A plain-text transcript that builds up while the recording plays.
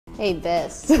Hey,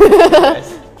 best.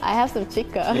 Yes. I have some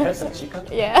chica. You have some chica?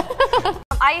 Yeah.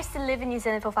 I used to live in New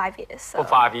Zealand for 5 years. So. For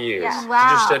 5 years? Yeah. Did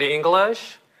Wow. you study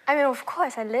English? I mean, of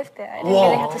course, I lived there. I didn't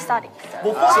really have to study.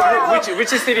 So. So which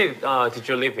city did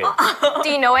you live in? Do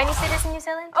you know any cities in New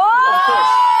Zealand? Of course.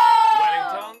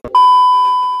 Wellington?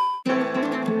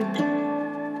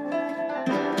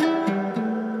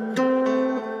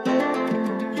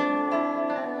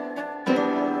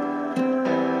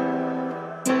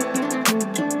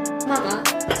 엄마가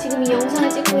지금 이 영상을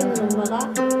찍고 있는 엄마가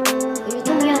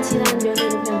유통기한 지난 면을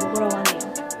그냥 먹으라고 하네요.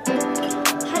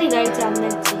 살이 날지 안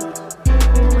날지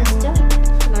궁금하시죠?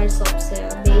 전 알 수 없어요.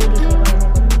 내일이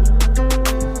결과거든요.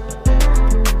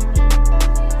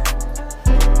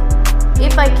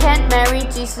 If I can't marry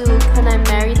Jisoo, can I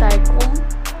marry 달콤?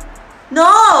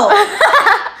 No!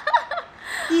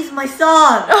 He's my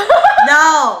son!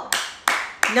 No!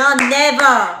 No,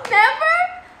 never! Never?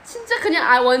 진짜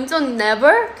그냥 완전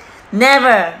never?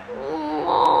 Never!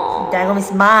 Dagom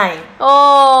is mine.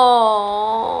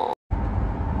 Oh.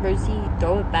 Rosie,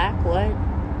 throw it back. What?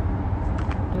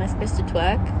 Am I supposed to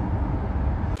twerk?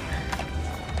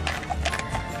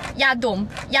 야돔,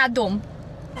 야돔.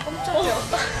 깜짝이야.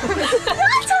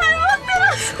 잘못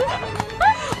들었어.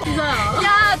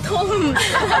 야돔.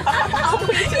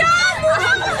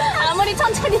 아무리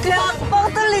천천히 들어.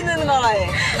 뻥 뚫리는 거라 해.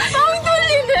 뻥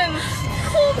뚫리는.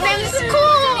 코.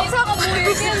 이사가 뭐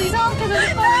얘기해서 이상하게 들렸어.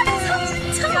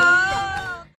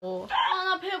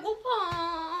 나 배고파.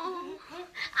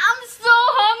 I'm so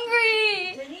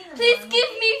hungry. Please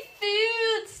give me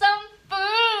food, some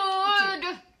food.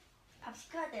 밥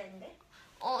시켜야 되는데?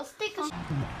 스테이크.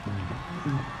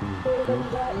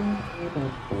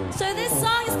 So this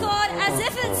song is called As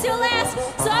If It's Your Last.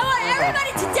 So I want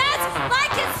everybody to dance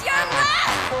like it's your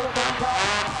last.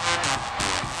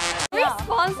 We're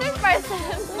sponsored by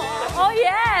Samsung. Oh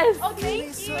yes. Oh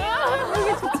thank you.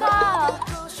 이게 좋다.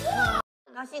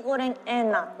 나시고랭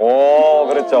애나. 오,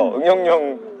 그렇죠.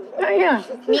 응용용.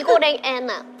 미고랭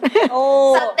애나.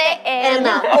 오. 사떼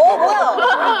애나. 오,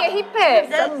 뭐야? 이게 힙해.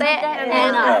 사떼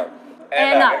애나.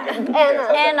 애나.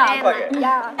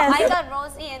 Yeah. I got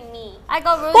Rosie and me. I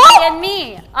got Rosie and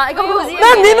me. I got Rosie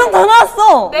and me. 난 4명 다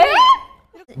나왔어! 네?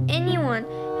 Anyone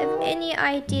have any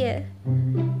idea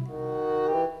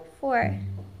for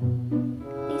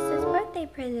Lisa's birthday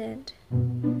present?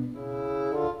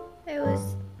 I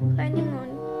was planning on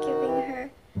giving her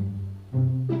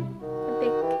a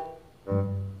big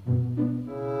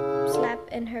slap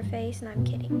in her face. No, I'm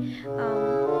kidding.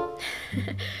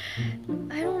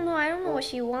 I don't know what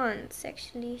she wants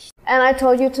actually. And I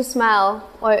told you to smile.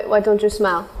 Why don't you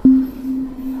smile?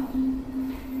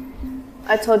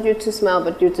 I told you to smile,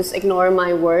 but you just ignore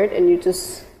my word and you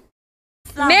just...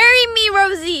 Marry me,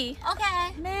 Rosie.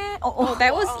 Okay. Oh,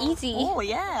 that was easy. Oh,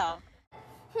 yeah.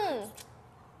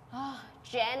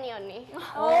 제니 언니.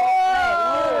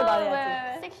 이유를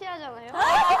말해야지. 섹시하잖아요.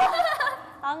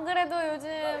 안 그래도 요즘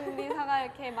리사가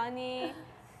이렇게 많이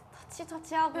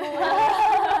터치하고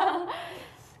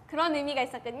그런 의미가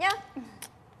있었거든요.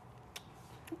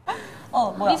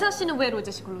 뭐야? 리사 씨는 왜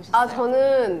로제씨 고르셨어요?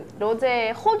 저는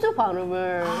로제 호주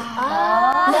발음을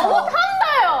너무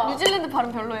탐나요. 뉴질랜드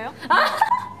발음 별로예요?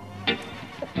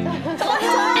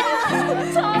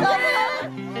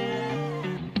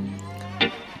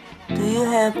 Do you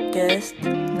have guests?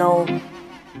 No.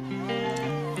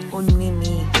 Only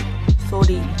me.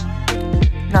 Sorry.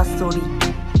 Not sorry.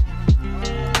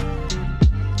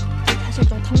 사실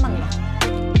좀 탐만 나.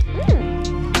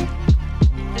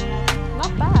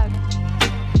 Not bad.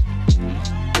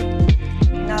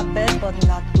 Not bad, but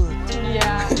not good.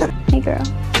 Yeah. Hey girl,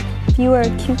 if you were a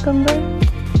cucumber,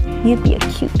 you'd be a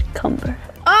cute cumber.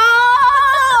 What?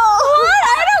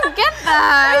 I don't get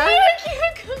that.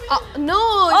 No.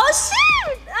 Oh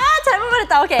shit! 잘못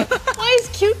말했다. Okay. Why is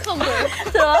cucumber?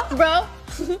 Bro.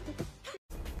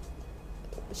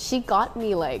 She got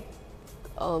me like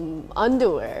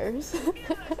underwears.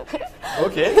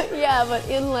 Okay. Yeah, but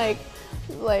in like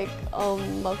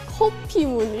막 코피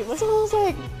무늬. So I was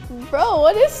like, bro,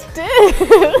 what is this?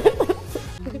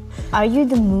 Are you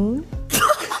the moon?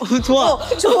 좋아.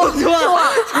 좋아.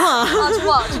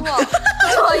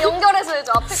 연결해서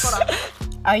해줘 앞에 거랑.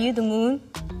 Are you the moon?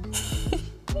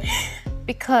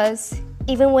 Because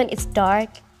even when it's dark,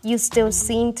 you still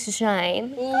seem to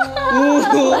shine.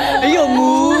 이거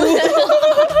뭐?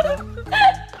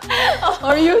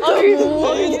 Are you the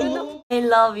moon? I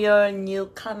love your new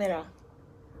camera.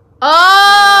 Oh!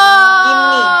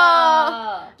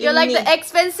 You like the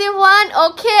expensive one?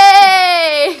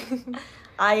 Okay.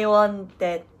 I want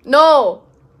that. No.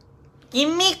 Give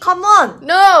me, come on.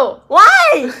 No.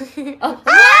 Why?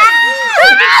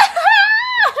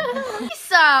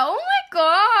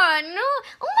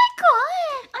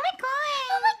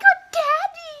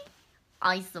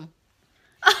 다 있음.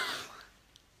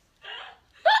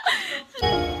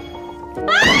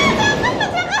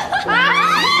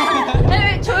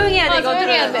 조용히 해야 돼. 이거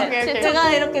조용히 해야 돼. 오케이. 제가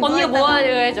이렇게 언니가 뭐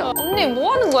해야죠? 언니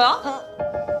뭐 하는 거야?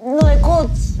 너의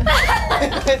코치.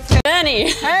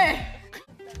 Danny.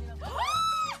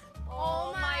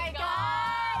 Oh my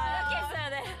god. 이렇게 했어야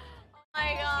돼.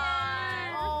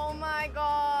 Oh my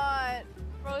god.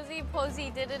 Rosie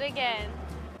Posey did it again.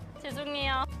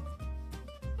 죄송해요.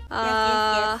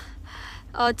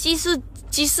 지수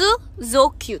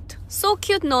so cute. So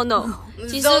cute no.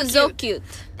 지수 so cute.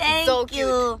 Thank So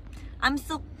you. I'm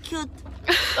so cute.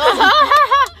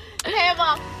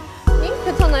 대박. 응?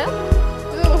 괜찮아요?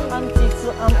 I'm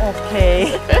지수. I'm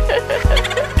okay.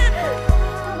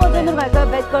 버전으로 갈까요?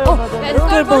 맷걸 버전으로?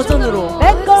 맷걸 버전으로.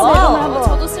 맷걸 버전으로 한번.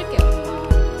 저도 쓸게요.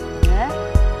 네.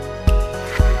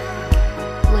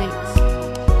 Late.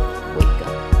 Wake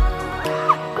up.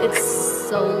 It's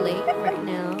so late right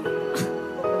now.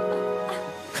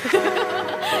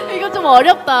 이거 좀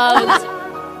어렵다.